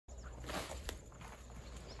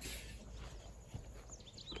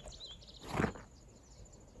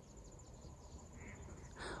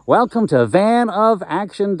Welcome to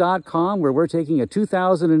vanofaction.com, where we're taking a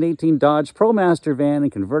 2018 Dodge Promaster van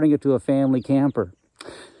and converting it to a family camper.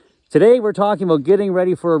 Today we're talking about getting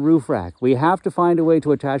ready for a roof rack. We have to find a way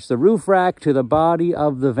to attach the roof rack to the body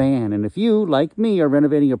of the van. And if you, like me, are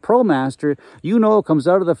renovating a Promaster, you know it comes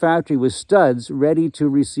out of the factory with studs ready to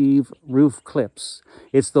receive roof clips.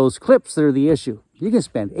 It's those clips that are the issue. You can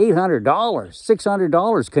spend $800,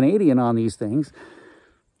 $600 Canadian on these things.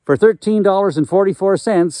 For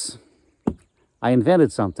 $13.44, I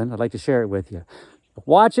invented something. I'd like to share it with you.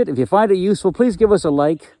 Watch it. If you find it useful, please give us a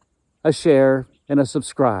like, a share, and a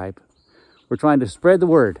subscribe. We're trying to spread the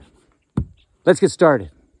word. Let's get started.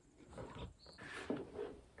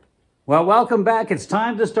 Well, welcome back. It's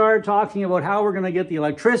time to start talking about how we're going to get the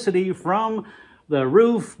electricity from the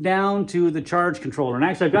roof down to the charge controller. And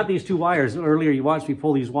actually, I've got these two wires. Earlier, you watched me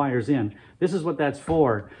pull these wires in. This is what that's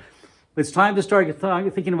for. It's time to start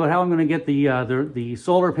thinking about how I'm going to get the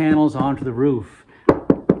solar panels onto the roof.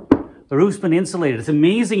 The roof's been insulated. It's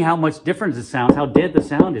amazing how much difference it sounds, how dead the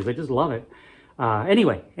sound is. I just love it.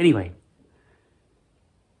 Anyway.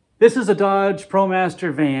 This is a Dodge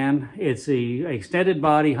Promaster van. It's a extended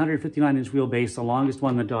body, 159-inch wheelbase, the longest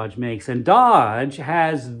one that Dodge makes. And Dodge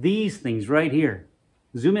has these things right here.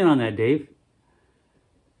 Zoom in on that, Dave.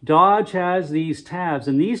 Dodge has these tabs,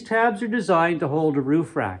 and these tabs are designed to hold a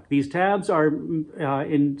roof rack. These tabs are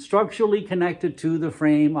structurally connected to the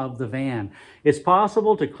frame of the van. It's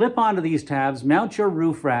possible to clip onto these tabs, mount your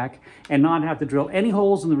roof rack, and not have to drill any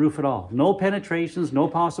holes in the roof at all. No penetrations, no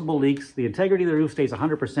possible leaks. The integrity of the roof stays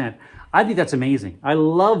 100%. I think that's amazing. I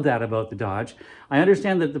love that about the Dodge. I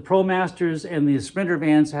understand that the ProMasters and the Sprinter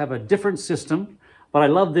vans have a different system. But I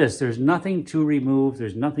love this. There's nothing to remove.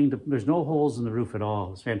 There's no holes in the roof at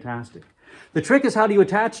all. It's fantastic. The trick is, how do you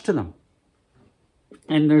attach to them?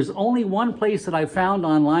 And there's only one place that I found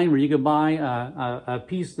online where you can buy a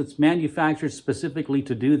piece that's manufactured specifically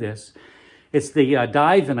to do this. It's the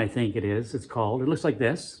Die-In, I think it is. It's called. It looks like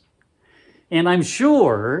this. And I'm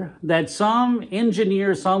sure that some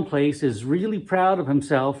engineer someplace is really proud of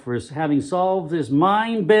himself for having solved this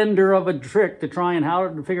mind bender of a trick to try and how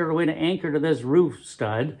to figure out a way to anchor to this roof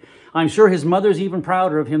stud. I'm sure his mother's even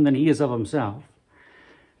prouder of him than he is of himself.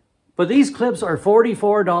 But these clips are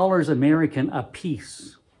 $44 American a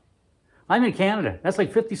piece. I'm in Canada. That's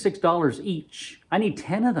like $56 each. I need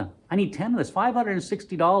 10 of them. I need 10 of this.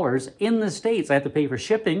 $560 in the States. I have to pay for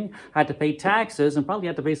shipping. I have to pay taxes, and probably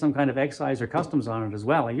have to pay some kind of excise or customs on it as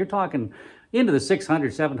well. And you're talking into the $600,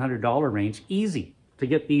 $700 range, easy to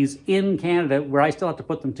get these in Canada, where I still have to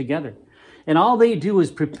put them together. And all they do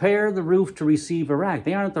is prepare the roof to receive a rack.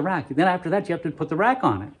 They aren't the rack. Then after that, you have to put the rack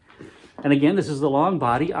on it. And again, this is the long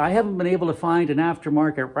body. I haven't been able to find an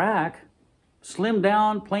aftermarket rack, slim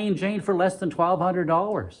down, plain Jane, for less than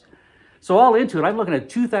 $1,200. So all into it, I'm looking at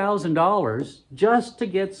 $2,000 just to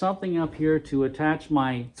get something up here to attach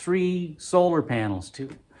my 3 solar panels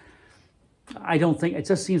to. I don't think, it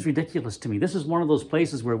just seems ridiculous to me. This is one of those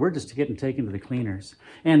places where we're just getting taken to the cleaners.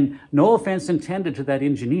 And no offense intended to that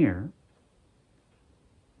engineer,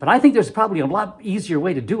 but I think there's probably a lot easier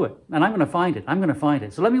way to do it, and I'm going to find it. I'm going to find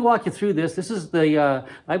it. So let me walk you through this. This is the,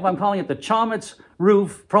 I'm calling it the Chomet's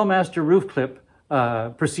Promaster Roof Clip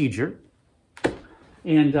procedure.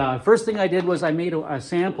 And first thing I did was I made a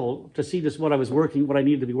sample to see just what I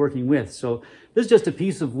needed to be working with. So this is just a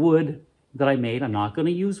piece of wood that I made. I'm not going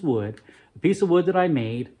to use wood. A piece of wood that I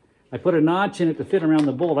made. I put a notch in it to fit around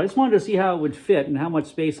the bolt. I just wanted to see how it would fit and how much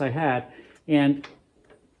space I had. And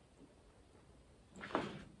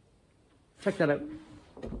check that out.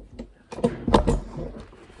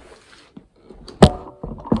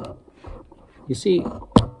 You see,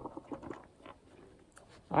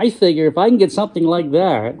 I figure if I can get something like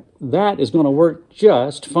that, that is going to work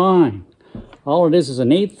just fine. All it is an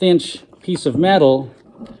 1/8 inch piece of metal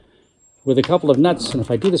with a couple of nuts. And if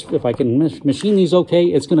I do this, if I can machine these okay,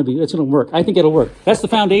 it's going to work. I think it'll work. That's the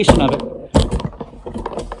foundation of it.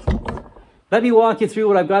 Let me walk you through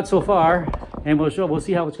what I've got so far, and we'll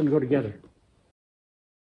see how it's going to go together.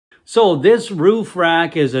 So this roof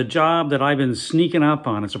rack is a job that I've been sneaking up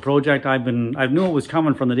on. It's a project I knew it was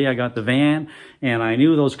coming from the day I got the van, and I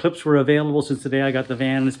knew those clips were available since the day I got the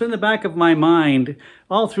van. And it's been in the back of my mind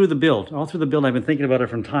all through the build. All through the build, I've been thinking about it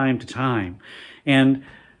from time to time. And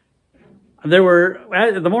the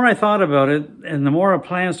more I thought about it, and the more a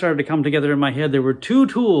plan started to come together in my head, there were 2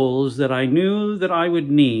 tools that I knew that I would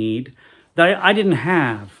need that I didn't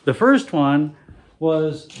have. The first one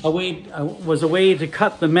was a way to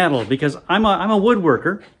cut the metal, because I'm a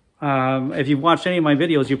woodworker. if you've watched any of my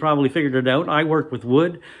videos, you probably figured it out. I work with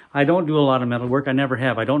wood. I don't do a lot of metal work. I never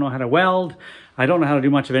have. I don't know how to weld. I don't know how to do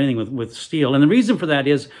much of anything with steel. And the reason for that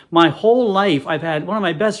is my whole life, I've had, one of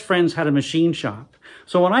my best friends had a machine shop.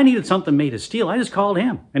 So when I needed something made of steel, I just called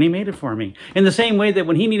him and he made it for me. In the same way that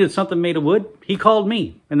when he needed something made of wood, he called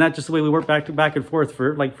me. And that's just the way we work back and forth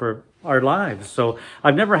for our lives. So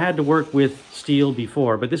I've never had to work with steel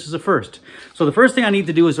before, but this is a first. So the first thing I need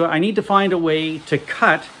to do is I need to find a way to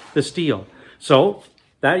cut the steel. So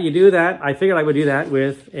that you do that, I figured I would do that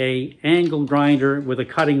with a angle grinder with a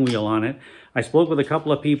cutting wheel on it. I spoke with a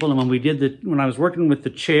couple of people, and when I was working with the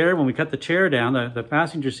chair, when we cut the chair down, the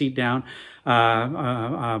passenger seat down,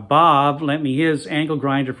 Bob lent me his angle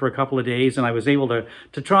grinder for a couple of days, and I was able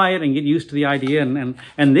to try it and get used to the idea.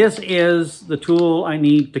 And this is the tool I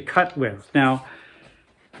need to cut with. Now,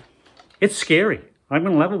 it's scary. I'm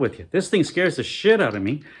going to level with you. This thing scares the shit out of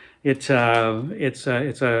me. It's a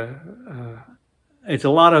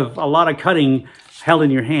lot of cutting held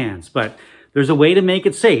in your hands, but there's a way to make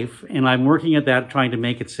it safe, and I'm working at that, trying to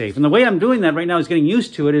make it safe. And the way I'm doing that right now is getting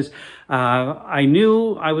used to it is I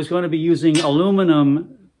knew I was going to be using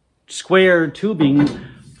aluminum square tubing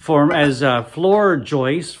as floor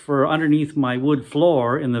joists for underneath my wood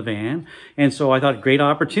floor in the van. And so I thought, great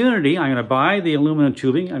opportunity. I'm going to buy the aluminum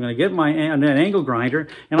tubing. I'm going to get an angle grinder,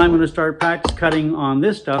 and I'm going to start practice cutting on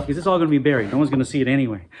this stuff because it's all going to be buried. No one's going to see it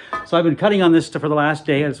anyway. So I've been cutting on this stuff for the last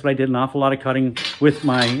day. That's what I did, an awful lot of cutting with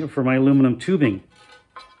for my aluminum tubing.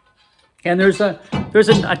 And there's a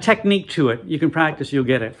technique to it. You can practice, you'll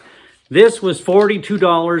get it. This was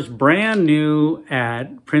 $42 brand new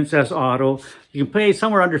at Princess Auto. You can pay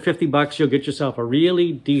somewhere under 50 bucks. You'll get yourself a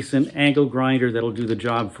really decent angle grinder that'll do the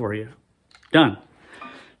job for you. Done.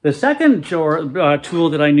 The second tool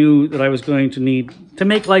that I knew that I was going to need to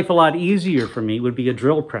make life a lot easier for me would be a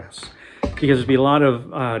drill press, because there'd be a lot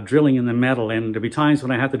of drilling in the metal, and there'd be times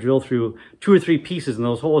when I have to drill through 2 or 3 pieces, and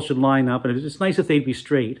those holes should line up, and it's nice if they'd be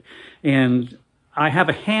straight. And I have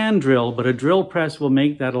a hand drill, but a drill press will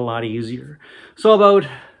make that a lot easier. So about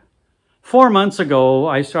 4 months ago,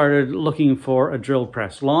 I started looking for a drill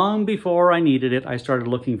press. Long before I needed it, I started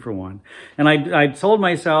looking for one. And I told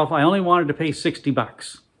myself I only wanted to pay 60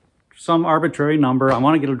 bucks. Some arbitrary number. I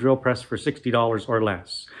want to get a drill press for $60 or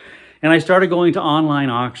less. And I started going to online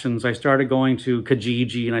auctions. I started going to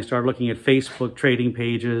Kijiji, and I started looking at Facebook trading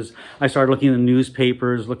pages. I started looking in the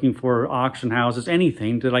newspapers, looking for auction houses,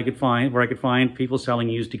 anything that I could find where I could find people selling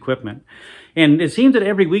used equipment. And it seemed that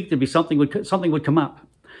every week there'd be something would come up.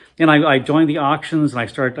 And I joined the auctions, and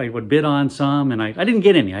I would bid on some, and I didn't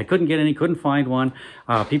get any. I couldn't get any, couldn't find one.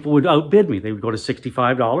 People would outbid me. They would go to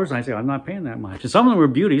 $65, and I said, I'm not paying that much. And some of them were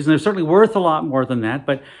beauties, and they're certainly worth a lot more than that,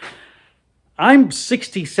 but I'm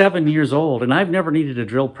 67 years old, and I've never needed a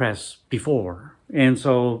drill press before. And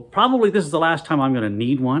so probably this is the last time I'm going to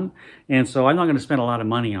need one. And so I'm not going to spend a lot of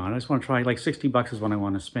money on it. I just want to try, like 60 bucks is what I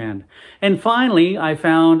want to spend. And finally, I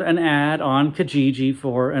found an ad on Kijiji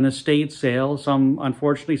for an estate sale.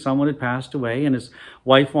 Unfortunately, someone had passed away, and his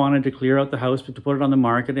wife wanted to clear out the house to put it on the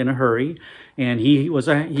market in a hurry. And he was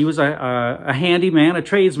a handyman, a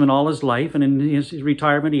tradesman all his life. And in his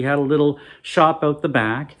retirement, he had a little shop out the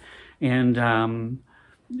back. And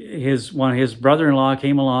his brother-in-law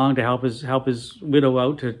came along to help his widow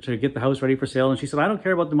out to get the house ready for sale. And she said, I don't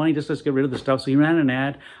care about the money, just let's get rid of the stuff. So he ran an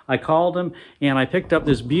ad. I called him, and I picked up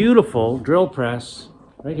this beautiful drill press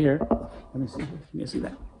right here. Let me see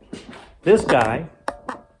that. This guy,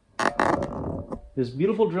 this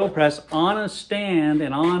beautiful drill press on a stand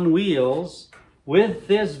and on wheels with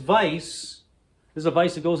this vise. This is a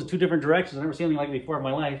vise that goes in 2 different directions. I've never seen anything like it before in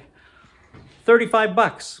my life. 35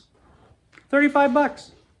 bucks. 35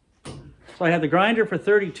 bucks. So I had the grinder for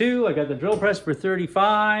 32, I got the drill press for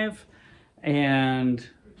 35, and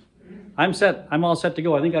I'm set. I'm all set to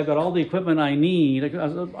go. I think I've got all the equipment I need.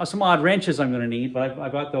 Some odd wrenches I'm going to need, but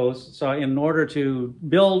I've got those. So in order to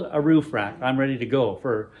build a roof rack, I'm ready to go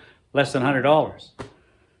for less than $100.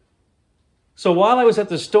 So while I was at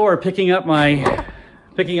the store picking up my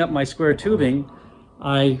square tubing,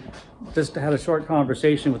 I just had a short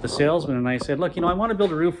conversation with the salesman, and I said, look, I want to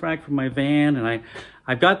build a roof rack for my van, and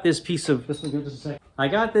I've got this piece of, I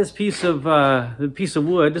got this piece of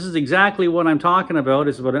wood. This is exactly what I'm talking about.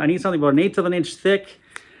 I need something about 1/8 of an inch thick,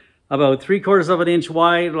 about 3/4 of an inch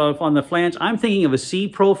wide on the flange. I'm thinking of a C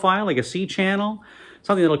profile, like a C channel,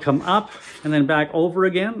 something that'll come up and then back over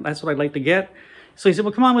again. That's what I'd like to get. So he said,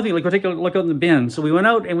 well, come on with me. Like, we'll take a look out in the bin. So we went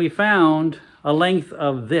out and we found a length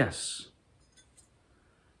of this.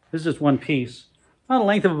 This is just one piece, about a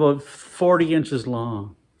length of about 40 inches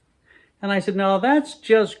long. And I said, no, that's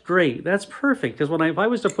just great. That's perfect. Because if I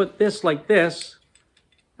was to put this like this,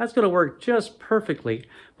 That's going to work just perfectly.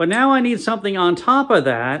 But now I need something on top of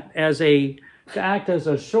that to act as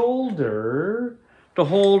a shoulder to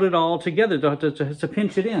hold it all together, to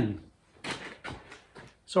pinch it in.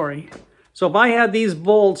 Sorry. So if I had these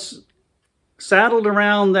bolts saddled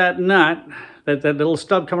around that nut, that little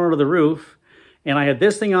stub coming out of the roof, and I had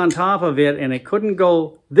this thing on top of it, and it couldn't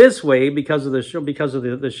go this way because of the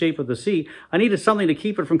shape of the seat, I needed something to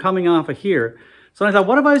keep it from coming off of here. So I thought,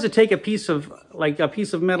 what if I was to take a piece of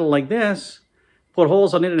metal like this, put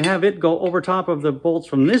holes on it, and have it go over top of the bolts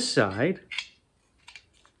from this side?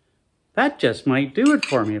 That just might do it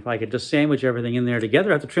for me if I could just sandwich everything in there together.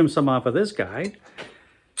 I have to trim some off of this guy.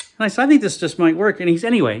 And I said, I think this just might work. And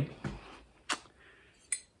anyway,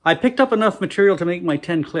 I picked up enough material to make my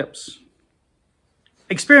 10 clips.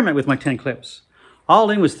 Experiment with my 10 clips. All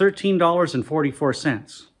in was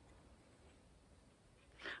 $13.44.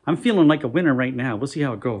 I'm feeling like a winner right now. We'll see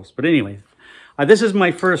how it goes. But anyway, this is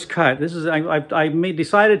my first cut. I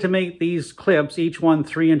decided to make these clips, each one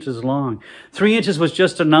 3 inches long. 3 inches was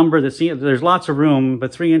just a number there's lots of room,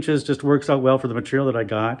 but 3 inches just works out well for the material that I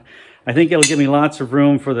got. I think it'll give me lots of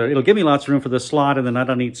room for the slot and the nut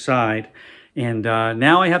on each side. And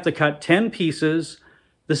now I have to cut 10 pieces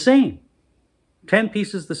the same. 10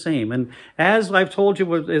 pieces the same. And as I've told you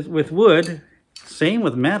with wood, same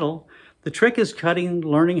with metal, the trick is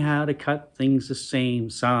learning how to cut things the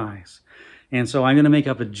same size. And so I'm going to make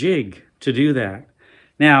up a jig to do that.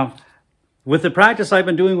 Now, with the practice I've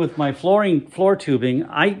been doing with my floor tubing,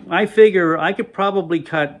 I figure I could probably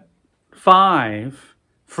cut 5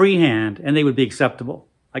 freehand and they would be acceptable.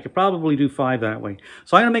 I could probably do 5 that way.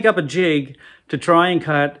 So I'm going to make up a jig to try and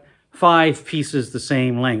cut 5 pieces the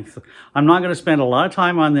same length. I'm not going to spend a lot of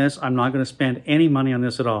time on this. I'm not going to spend any money on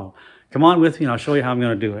this at all. Come on with me and I'll show you how I'm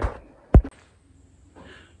going to do it.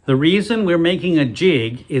 The reason we're making a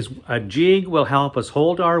jig is a jig will help us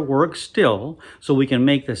hold our work still so we can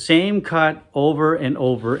make the same cut over and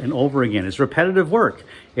over and over again. It's repetitive work.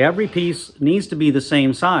 Every piece needs to be the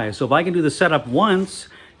same size. So if I can do the setup once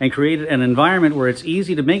and create an environment where it's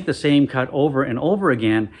easy to make the same cut over and over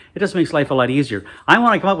again, it just makes life a lot easier. I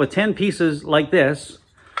want to come up with 10 pieces like this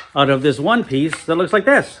out of this one piece that looks like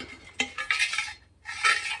this.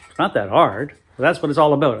 It's not that hard, but that's what it's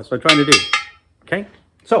all about. That's what I'm trying to do. Okay?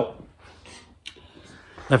 So,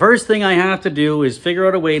 the first thing I have to do is figure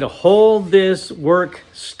out a way to hold this work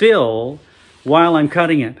still while I'm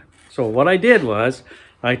cutting it. So what I did was,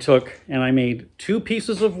 I took and I made 2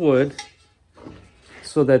 pieces of wood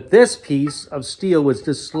so that this piece of steel was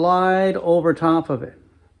to slide over top of it.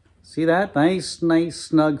 See that? Nice,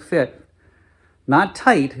 snug fit. Not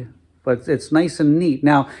tight, but it's nice and neat.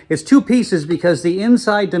 Now, it's 2 pieces because the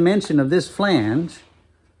inside dimension of this flange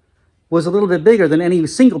was a little bit bigger than any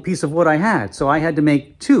single piece of wood I had. So I had to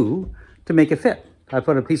make 2 to make it fit. I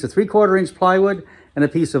put a piece of 3/4 inch plywood and a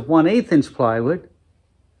piece of 1/8 inch plywood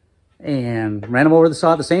and ran them over the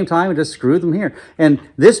saw at the same time and just screwed them here. And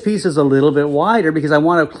this piece is a little bit wider because I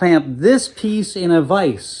want to clamp this piece in a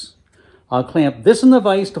vise. I'll clamp this in the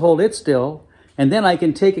vise to hold it still, and then I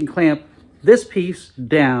can take and clamp this piece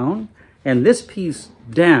down and this piece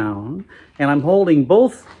down, and I'm holding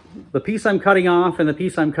both the piece I'm cutting off and the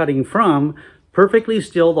piece I'm cutting from perfectly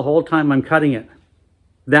still the whole time I'm cutting it.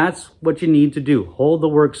 That's what you need to do. Hold the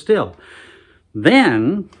work still.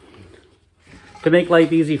 Then, to make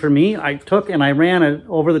life easy for me, I took and I ran it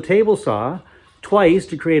over the table saw twice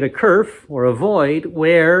to create a kerf or a void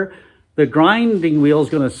where the grinding wheel is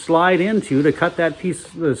going to slide into to cut that piece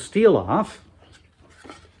of the steel off.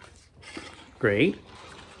 Great.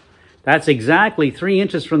 That's exactly 3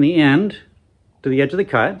 inches from the end to the edge of the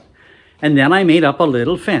cut. And then I made up a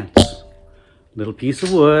little fence. Little piece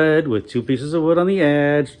of wood with 2 pieces of wood on the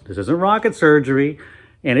edge. This isn't rocket surgery.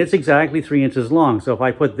 And it's exactly 3 inches long. So if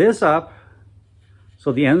I put this up,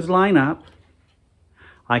 so the ends line up,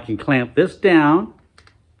 I can clamp this down.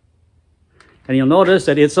 And you'll notice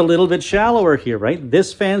that it's a little bit shallower here, right?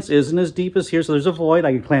 This fence isn't as deep as here, so there's a void.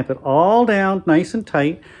 I can clamp it all down nice and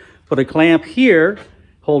tight. Put a clamp here,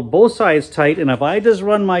 hold both sides tight, and if I just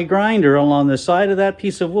run my grinder along the side of that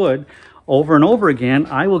piece of wood over and over again,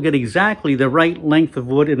 I will get exactly the right length of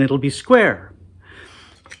wood and it'll be square.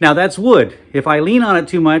 Now that's wood. If I lean on it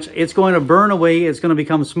too much, it's going to burn away, it's going to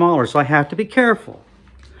become smaller, so I have to be careful.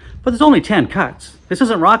 But there's only 10 cuts. This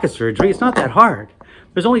isn't rocket surgery, it's not that hard.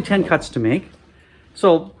 There's only 10 cuts to make.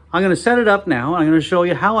 So I'm going to set it up now, I'm going to show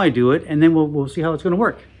you how I do it, and then we'll see how it's going to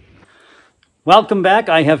work. Welcome back.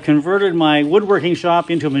 I have converted my woodworking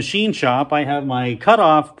shop into a machine shop. I have my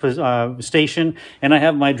cutoff station and I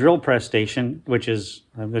have my drill press station, which is,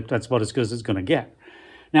 that's about as good as it's going to get.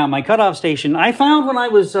 Now, my cutoff station, I found when I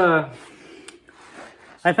was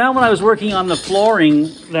I found when I was working on the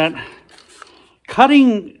flooring that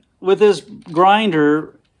cutting with this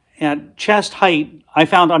grinder at chest height, I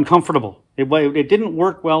found uncomfortable. It didn't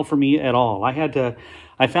work well for me at all. I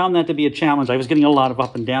found that to be a challenge. I was getting a lot of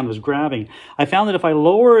up and down, it was grabbing. I found that if I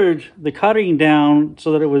lowered the cutting down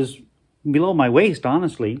so that it was below my waist,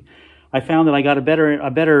 honestly, I found that I got a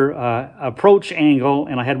better approach angle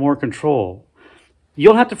and I had more control.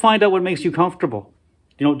 You'll have to find out what makes you comfortable.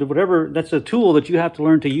 You know, whatever, that's a tool that you have to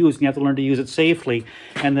learn to use, and you have to learn to use it safely.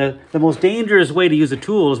 And the most dangerous way to use a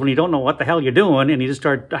tool is when you don't know what the hell you're doing and you just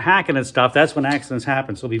start hacking at stuff. That's when accidents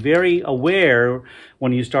happen. So be very aware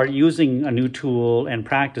when you start using a new tool and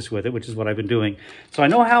practice with it, which is what I've been doing. So I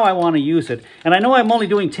know how I want to use it. And I know I'm only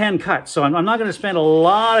doing 10 cuts, so I'm not going to spend a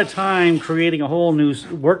lot of time creating a whole new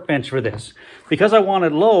workbench for this. Because I want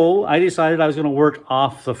it low, I decided I was going to work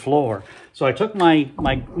off the floor. So I took my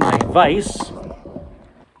vise.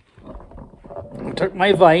 I took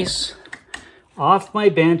my vise off my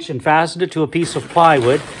bench and fastened it to a piece of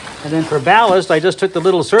plywood. And then for ballast, I just took the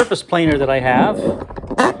little surface planer that I have.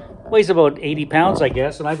 Weighs about 80 pounds, I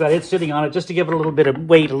guess. And I've got it sitting on it just to give it a little bit of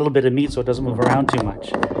weight, a little bit of meat so it doesn't move around too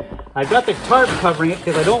much. I've got the tarp covering it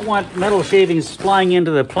because I don't want metal shavings flying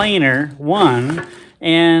into the planer, one.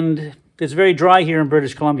 And it's very dry here in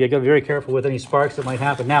British Columbia. I've got to be very careful with any sparks that might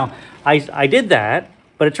happen. Now, I did that,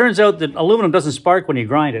 but it turns out that aluminum doesn't spark when you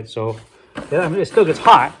grind it. So it still gets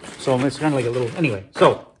hot, so it's kind of like a little, anyway,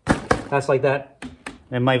 so that's like that,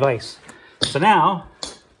 and my vise. So now,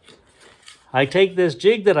 I take this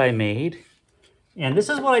jig that I made, and this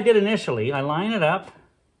is what I did initially. I line it up,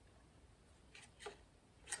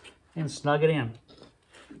 and snug it in.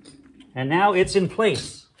 And now it's in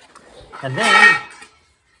place. And then,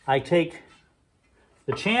 I take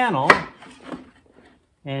the channel,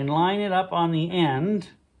 and line it up on the end,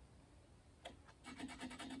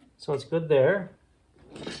 so it's good there.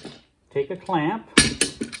 Take a clamp.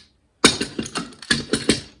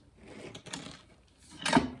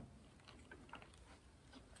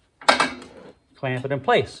 Clamp it in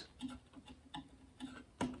place.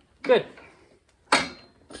 Good.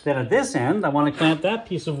 Then at this end, I want to clamp that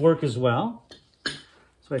piece of work as well.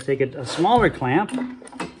 So I take a smaller clamp.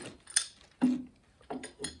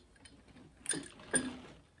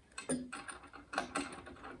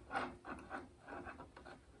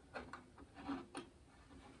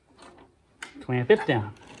 Clamp it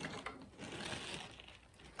down.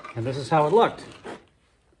 And this is how it looked.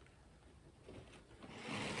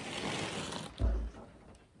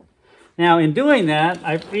 Now in doing that,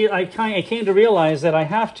 I came to realize that I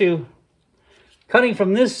have to, cutting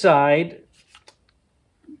from this side,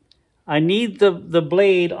 I need the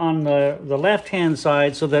blade on the left-hand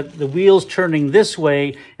side so that the wheel's turning this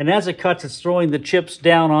way, and as it cuts, it's throwing the chips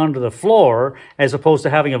down onto the floor as opposed to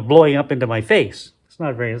having it blowing up into my face. It's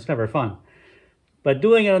never fun. But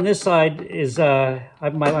doing it on this side is,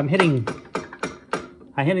 I'm hitting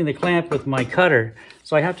the clamp with my cutter.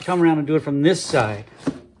 So I have to come around and do it from this side,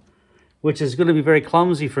 which is going to be very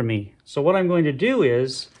clumsy for me. So what I'm going to do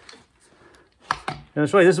is, I'll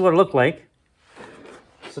show you, this is what it looked like.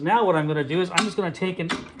 So now what I'm going to do is I'm just going to take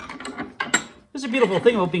this is a beautiful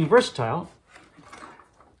thing about being versatile.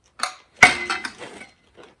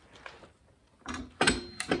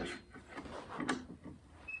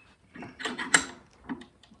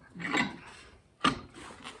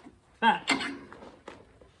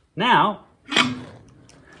 Now,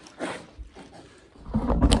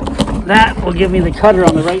 that will give me the cutter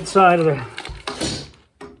on the right side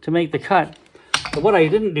to make the cut. But what I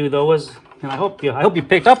didn't do though was, and I hope you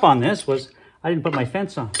picked up on this, was I didn't put my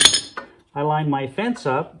fence on. I lined my fence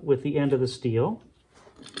up with the end of the steel.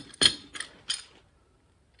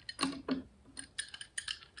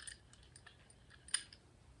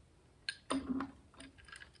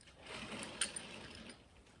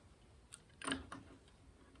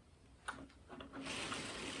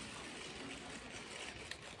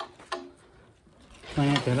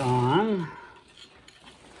 Clamp it on.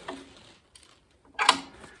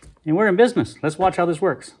 And we're in business. Let's watch how this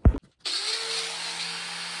works.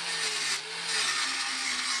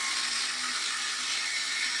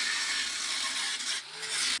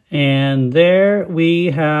 And there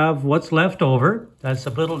we have what's left over. That's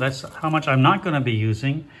how much I'm not going to be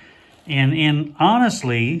using. And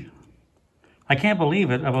honestly, I can't believe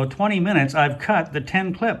it. About 20 minutes, I've cut the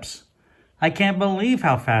 10 clips. I can't believe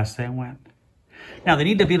how fast that went. Now they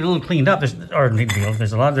need to be a little cleaned up.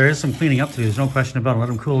 There is some cleaning up to do. There's no question about it. Let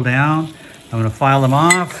them cool down. I'm going to file them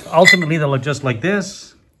off. Ultimately, they'll look just like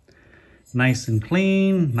this. Nice and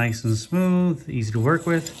clean, nice and smooth, easy to work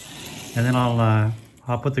with. And then I'll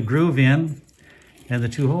put the groove in and the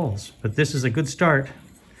 2 holes. But this is a good start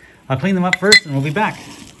I'll clean them up first and we'll be back.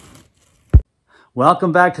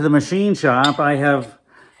 Welcome back to the machine shop.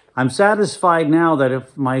 I'm satisfied now that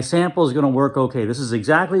if my sample is going to work okay. This is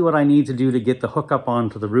exactly what I need to do to get the hook up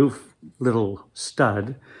onto the roof little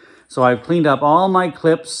stud. So I've cleaned up all my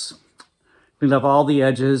clips, cleaned up all the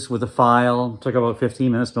edges with a file. Took about 15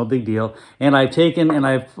 minutes, no big deal. And I've taken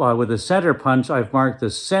and with a center punch, I've marked the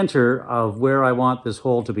center of where I want this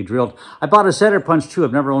hole to be drilled. I bought a center punch too.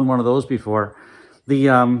 I've never owned one of those before.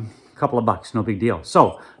 The couple of bucks, no big deal.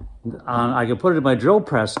 So I can put it in my drill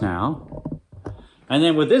press now. And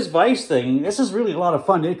then with this vise thing, this is really a lot of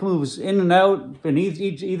fun. It moves in and out in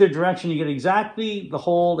either direction. You get exactly the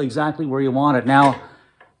hole, exactly where you want it. Now,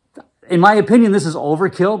 in my opinion, this is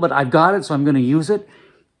overkill, but I've got it, so I'm going to use it.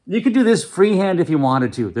 You could do this freehand if you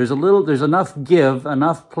wanted to. There's enough give,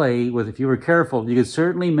 enough play with, if you were careful, you could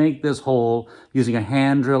certainly make this hole using a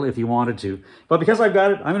hand drill if you wanted to. But because I've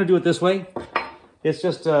got it, I'm going to do it this way. It's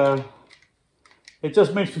just, it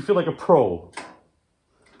just makes me feel like a pro.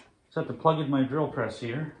 Just have to plug in my drill press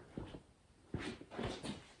here.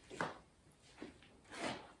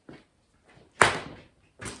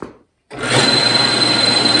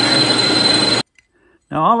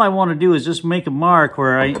 Now all I want to do is just make a mark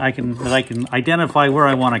where I can identify where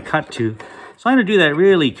I want to cut to. So I'm going to do that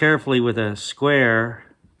really carefully with a square.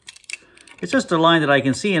 It's just a line that I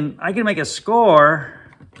can see, and I can make a score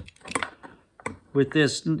with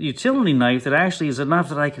this utility knife that actually is enough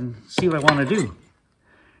that I can see what I want to do.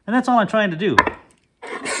 And that's all I'm trying to do.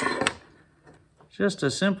 Just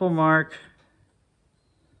a simple mark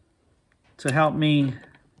to help me.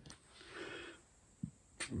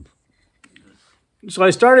 So I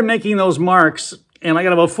started making those marks, and I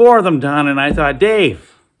got about 4 of them done, and I thought,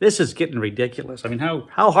 Dave, this is getting ridiculous. I mean,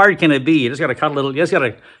 how hard can it be? You just got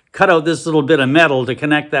to cut out this little bit of metal to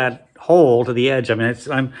connect that hole to the edge. I mean,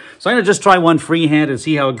 so I'm going to just try one freehand and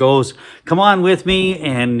see how it goes. Come on with me,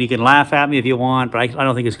 and you can laugh at me if you want, but I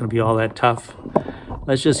don't think it's going to be all that tough.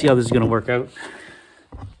 Let's just see how this is going to work out.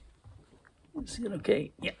 Is it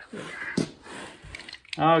okay? Yeah.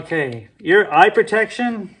 Okay. Eye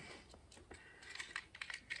protection.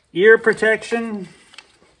 Ear protection.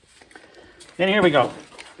 And here we go.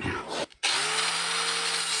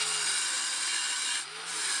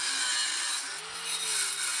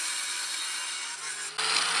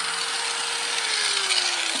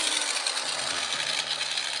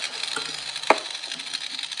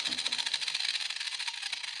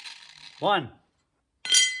 One.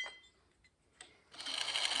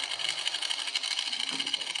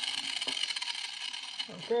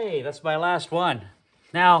 Okay, that's my last one.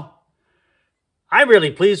 Now, I'm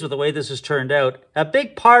really pleased with the way this has turned out. A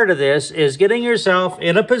big part of this is getting yourself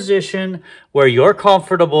in a position where you're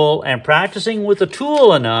comfortable and practicing with the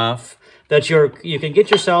tool enough that you can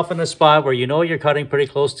get yourself in a spot where you know you're cutting pretty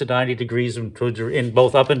close to 90 degrees in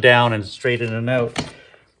both up and down and straight in and out.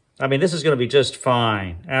 I mean, this is going to be just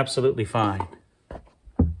fine. Absolutely fine.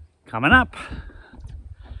 Coming up.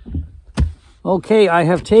 Okay, I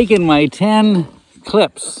have taken my 10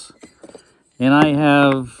 clips and I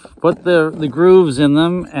have put the grooves in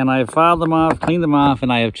them, and I have filed them off, cleaned them off,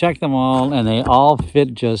 and I have checked them all, and they all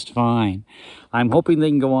fit just fine. I'm hoping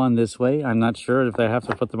they can go on this way. I'm not sure if I have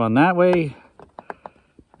to put them on that way.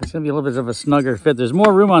 It's going to be a little bit of a snugger fit. There's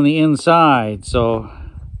more room on the inside, so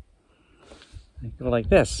I go like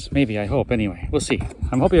this. Maybe, I hope. Anyway, we'll see.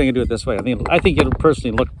 I'm hoping I can do it this way. I think it'll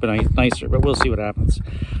personally look nicer, but we'll see what happens.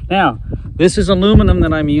 Now, this is aluminum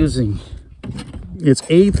that I'm using. It's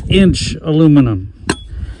 1/8" aluminum.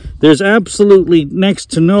 There's absolutely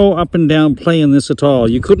next to no up and down play in this at all.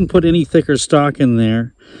 You couldn't put any thicker stock in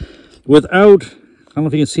there without, I don't know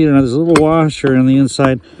if you can see it or not, there's a little washer on the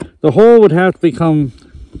inside. The hole would have to become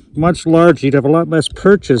much larger. You'd have a lot less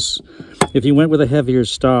purchase if you went with a heavier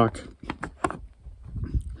stock.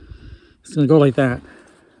 It's going to go like that.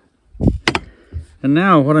 And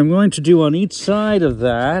now what I'm going to do on each side of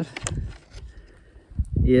that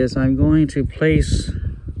is I'm going to place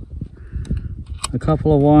a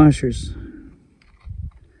couple of washers,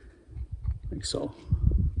 like so.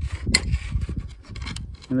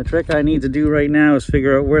 And the trick I need to do right now is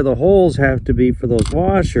figure out where the holes have to be for those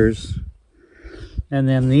washers. And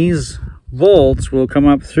then these bolts will come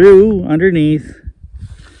up through underneath,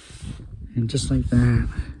 and just like that.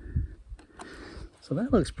 So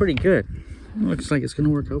that looks pretty good. It looks like it's going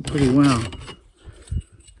to work out pretty well.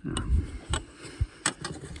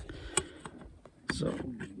 So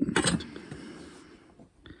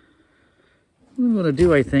what I'm going to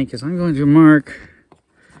do, I think, is I'm going to mark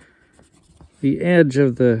the edge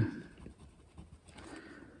of the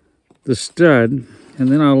stud,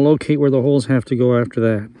 and then I'll locate where the holes have to go after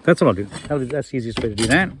that. That's what I'll do. That's the easiest way to do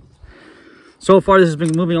that. So far, this has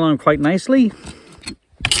been moving along quite nicely.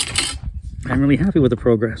 I'm really happy with the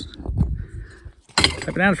progress.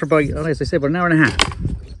 I've been at it for about, as I said, about an hour and a half.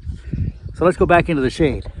 So let's go back into the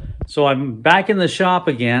shade. So I'm back in the shop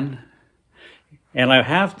again, and I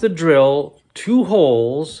have to drill 2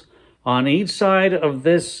 holes on each side of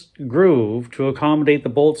this groove to accommodate the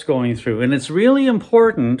bolts going through. And it's really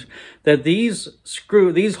important that these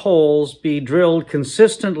holes be drilled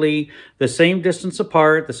consistently, the same distance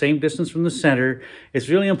apart, the same distance from the center. It's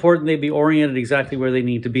really important they be oriented exactly where they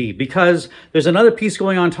need to be, because there's another piece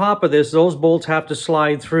going on top of this. Those bolts have to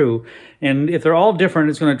slide through. And if they're all different,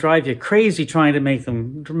 it's going to drive you crazy trying to make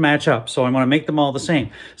them match up. So I want to make them all the same.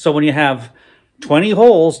 So when you have 20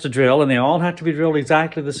 holes to drill, and they all have to be drilled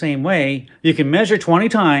exactly the same way, you can measure 20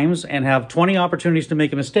 times and have 20 opportunities to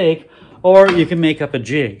make a mistake, or you can make up a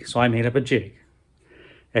jig. So I made up a jig.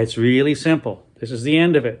 It's really simple. This is the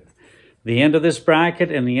end of it. The end of this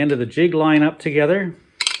bracket and the end of the jig line up together,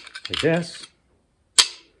 like this.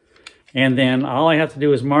 And then all I have to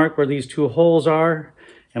do is mark where these 2 holes are,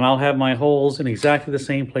 and I'll have my holes in exactly the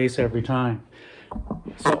same place every time.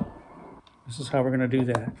 So this is how we're going to do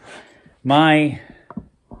that.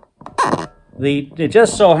 It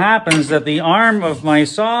just so happens that the arm of my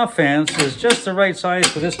saw fence is just the right size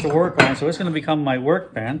for this to work on, so it's going to become my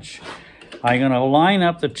workbench. I'm going to line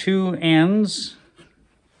up the 2 ends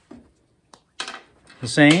the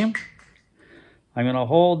same. I'm going to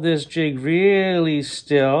hold this jig really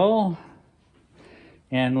still,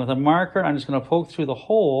 and with a marker I'm just going to poke through the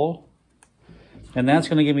hole, and that's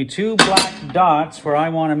going to give me 2 black dots where I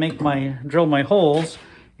want to drill my holes.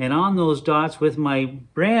 And on those dots, with my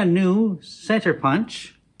brand new center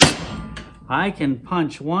punch, I can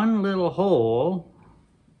punch one little hole,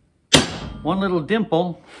 one little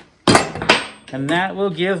dimple, and that will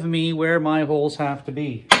give me where my holes have to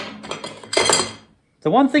be. The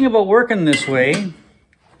one thing about working this way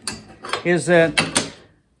is that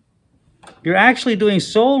you're actually doing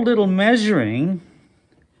so little measuring,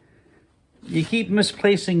 you keep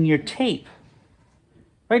misplacing your tape.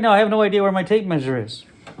 Right now, I have no idea where my tape measure is.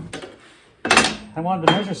 I wanted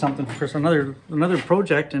to measure something for another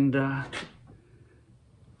project, and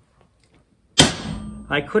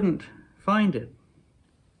I couldn't find it.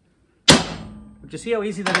 But you see how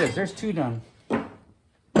easy that is? There's 2 done.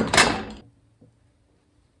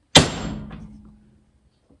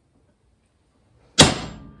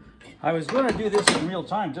 I was going to do this in real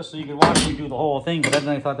time just so you could watch me do the whole thing, but then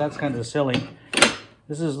I thought that's kind of silly.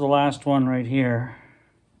 This is the last one right here.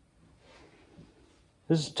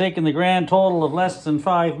 This has taken the grand total of less than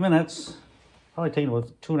 5 minutes. Probably taken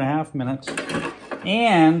about 2.5 minutes.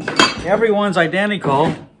 And everyone's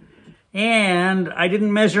identical. And I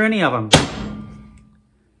didn't measure any of them.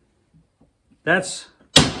 This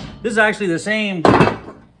is actually the same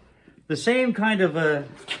kind of a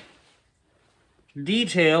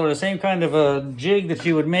detail, or the same kind of a jig that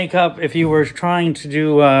you would make up if you were trying to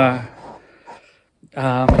do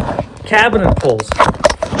cabinet pulls.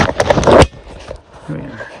 Here we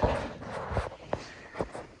are.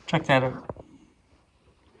 Check that out.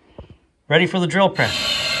 Ready for the drill press.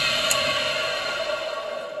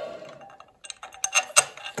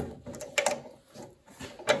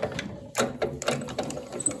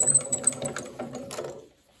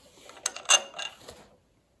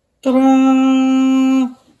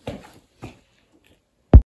 Ta-da!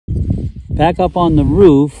 Back up on the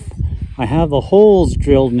roof, I have the holes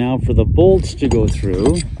drilled now for the bolts to go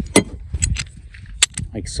through.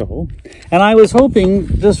 Like so. And I was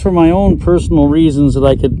hoping, just for my own personal reasons, that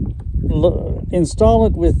I could install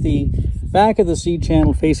it with the back of the seat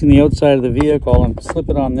channel facing the outside of the vehicle and slip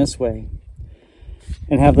it on this way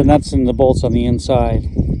and have the nuts and the bolts on the inside.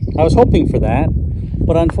 I was hoping for that,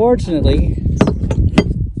 but unfortunately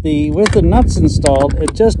with the nuts installed,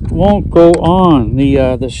 it just won't go on.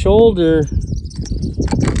 The shoulder,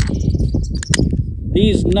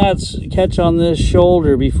 these nuts catch on this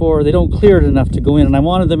shoulder before they don't clear it enough to go in, and I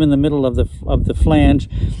wanted them in the middle of the flange.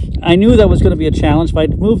 I knew that was going to be a challenge. If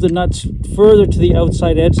I'd moved the nuts further to the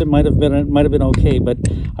outside edge, it might have been okay, but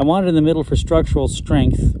I wanted it in the middle for structural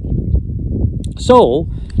strength. So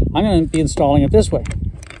I'm going to be installing it this way.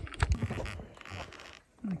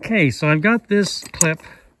 Okay, so I've got this clip.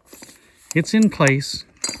 It's in place,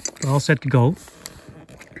 all set to go.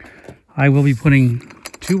 I will be putting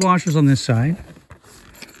 2 washers on this side,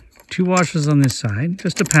 2 washers on this side,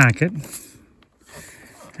 just to pack it.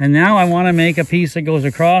 And now I want to make a piece that goes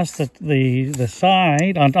across the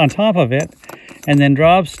side, on top of it, and then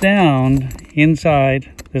drops down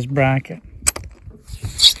inside this bracket.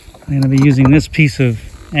 I'm going to be using this piece of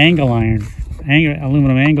aluminum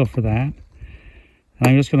angle for that. And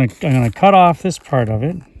I'm gonna cut off this part of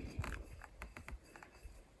it.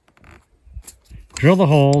 Drill the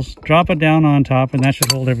holes, drop it down on top, and that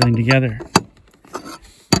should hold everything together.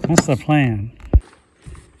 That's the plan.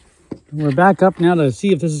 We're back up now to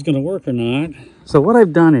see if this is going to work or not. So what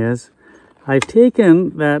I've done is, I've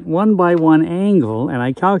taken that 1x1 angle, and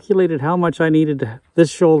I calculated how much I needed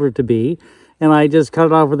this shoulder to be, and I just cut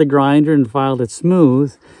it off with a grinder and filed it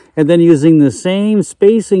smooth. And then using the same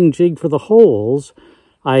spacing jig for the holes,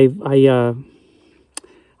 I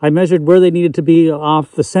measured where they needed to be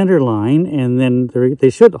off the center line, and then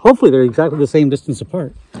hopefully they're exactly the same distance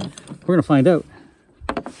apart. We're going to find out.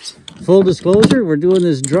 Full disclosure, we're doing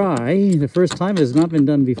this dry. The first time, it has not been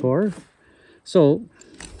done before. So,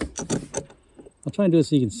 I'll try and do it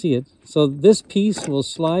so you can see it. So this piece will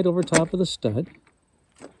slide over top of the stud.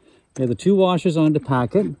 We have the 2 washers on to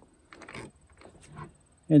pack it.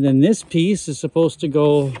 And then this piece is supposed to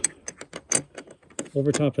go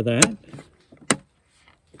over top of that.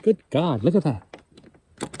 Good God, look at that.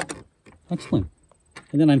 Excellent.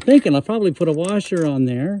 And then I'm thinking I'll probably put a washer on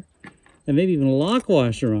there, and maybe even a lock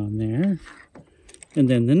washer on there, and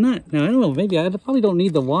then the nut. Now, I don't know, maybe I probably don't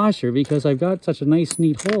need the washer because I've got such a nice,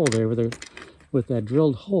 neat hole there with that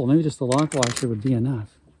drilled hole. Maybe just the lock washer would be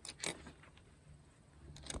enough.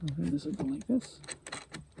 This would go like this.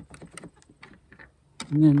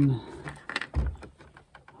 And then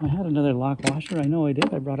I had another lock washer. I know I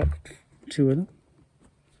did. I brought up 2 of them.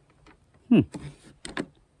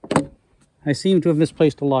 I seem to have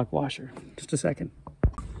misplaced a lock washer. Just a second.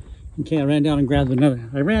 Okay, I ran down and grabbed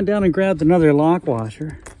another lock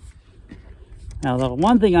washer. Now, the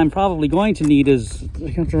one thing I'm probably going to need is I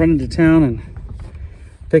have to run into town and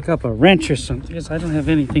pick up a wrench or something, because I don't have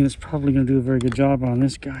anything that's probably going to do a very good job on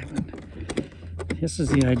this guy. But this is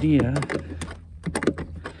the idea.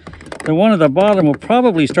 The one at the bottom will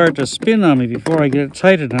probably start to spin on me before I get it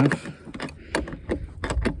tight enough.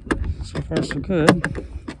 So far, so good.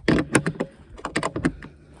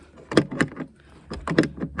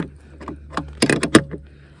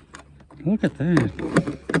 Look at that.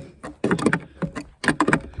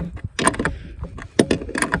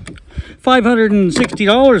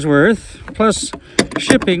 $560 worth, plus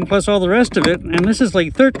shipping, plus all the rest of it. And this is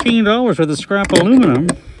like $13 worth of scrap aluminum.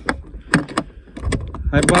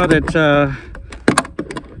 I bought it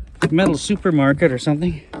Metal Supermarket or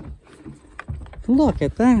something. Look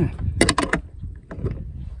at that.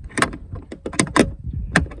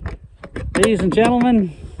 Ladies and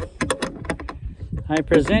gentlemen, I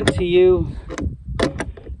present to you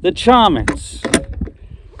the Chomets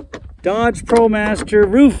Dodge Promaster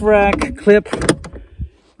Roof Rack Clip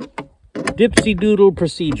Dipsy Doodle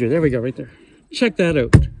Procedure. There we go, right there. Check that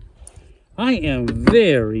out. I am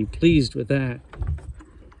very pleased with that.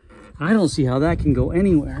 I don't see how that can go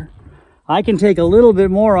anywhere. I can take a little bit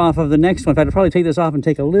more off of the next one. In fact, I'd probably take this off and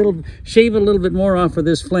shave a little bit more off for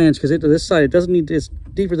this flange, because this side, it doesn't need to, it's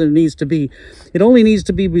deeper than it needs to be. It only needs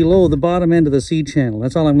to be below the bottom end of the seed channel.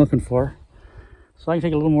 That's all I'm looking for. So I can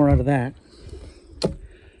take a little more out of that.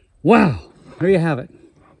 Wow, there you have it.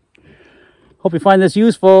 Hope you find this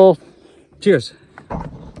useful. Cheers.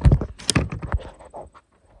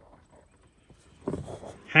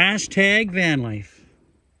 Hashtag van life.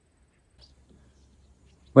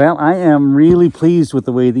 Well, I am really pleased with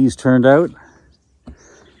the way these turned out.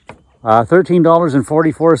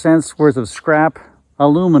 $13.44 worth of scrap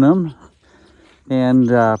aluminum, and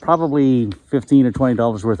probably $15 or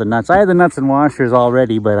 $20 worth of nuts. I had the nuts and washers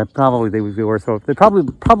already, but they would be worth it. They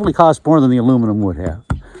probably cost more than the aluminum would have.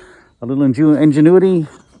 A little ingenuity,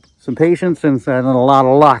 some patience, and a lot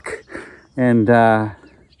of luck. And I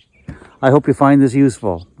hope you find this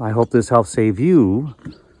useful. I hope this helps save you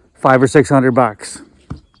 $500 or $600.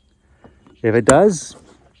 If it does,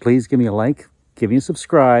 please give me a like, give me a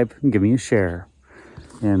subscribe, and give me a share.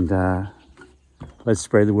 And let's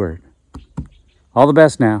spread the word. All the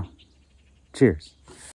best now. Cheers.